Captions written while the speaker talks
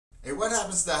what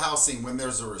happens to housing when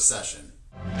there's a recession?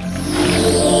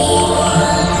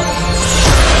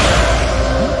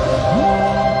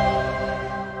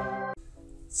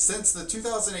 Since the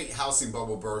 2008 housing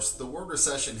bubble burst, the word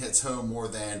recession hits home more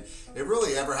than it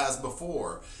really ever has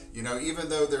before. You know, even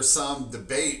though there's some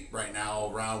debate right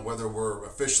now around whether we're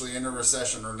officially in a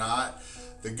recession or not,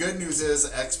 the good news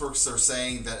is experts are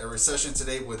saying that a recession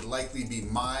today would likely be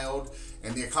mild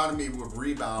and the economy would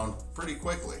rebound pretty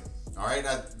quickly. All right,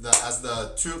 as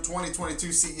the 2022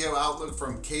 CEO outlook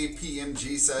from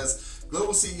KPMG says,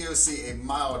 global CEOs see a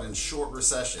mild and short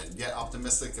recession, yet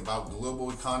optimistic about global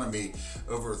economy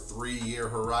over a 3-year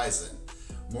horizon.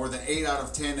 More than 8 out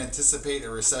of 10 anticipate a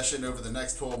recession over the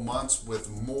next 12 months,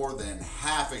 with more than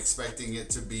half expecting it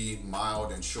to be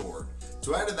mild and short.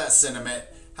 To add to that sentiment,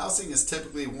 housing is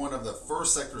typically one of the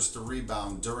first sectors to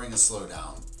rebound during a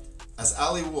slowdown. As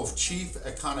Ali Wolf, chief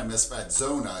economist at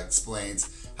Zona,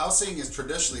 explains, housing is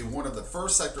traditionally one of the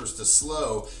first sectors to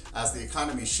slow as the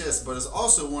economy shifts, but is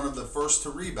also one of the first to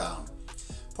rebound.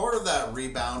 Part of that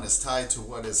rebound is tied to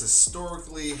what has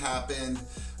historically happened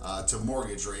to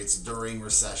mortgage rates during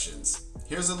recessions.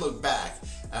 Here's a look back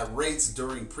at rates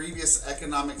during previous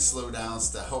economic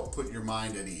slowdowns to help put your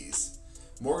mind at ease.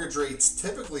 Mortgage rates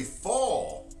typically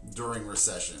fall during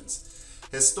recessions.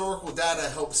 Historical data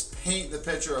helps paint the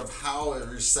picture of how a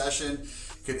recession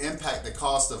could impact the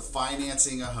cost of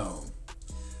financing a home.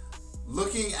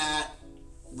 Looking at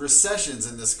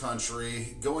recessions in this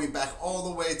country, going back all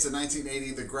the way to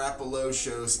 1980, the graph below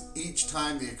shows each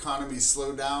time the economy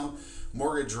slowed down,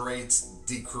 mortgage rates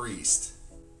decreased.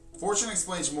 Fortune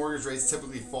explains mortgage rates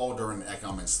typically fall during an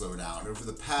economic slowdown. Over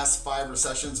the past 5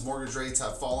 recessions, mortgage rates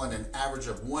have fallen an average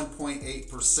of 1.8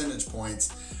 percentage points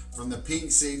from the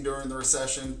peak seen during the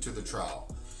recession to the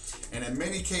trough. And in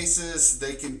many cases,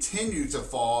 they continue to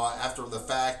fall after the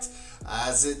fact,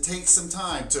 as it takes some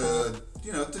time to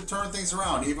turn things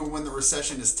around, even when the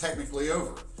recession is technically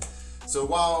over. So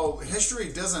while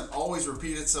history doesn't always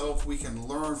repeat itself, we can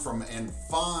learn from and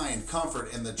find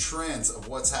comfort in the trends of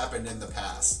what's happened in the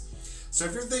past. So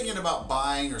if you're thinking about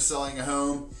buying or selling a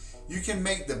home, you can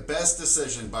make the best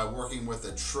decision by working with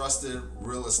a trusted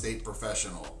real estate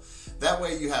professional. That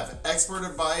way you have expert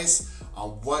advice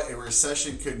on what a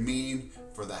recession could mean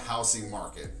for the housing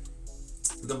market.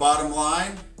 The bottom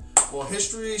line, well,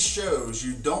 history shows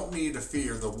you don't need to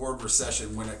fear the word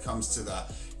recession when it comes to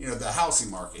the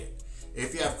housing market.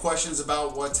 If you have questions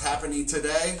about what's happening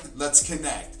today, let's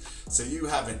connect. So you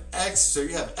have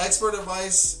expert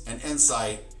advice and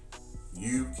insight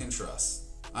you can trust.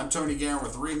 I'm Tony Guerin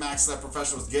with RE/MAX, that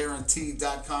professionals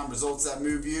guarantee.com, results that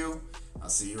move you. I'll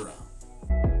see you around.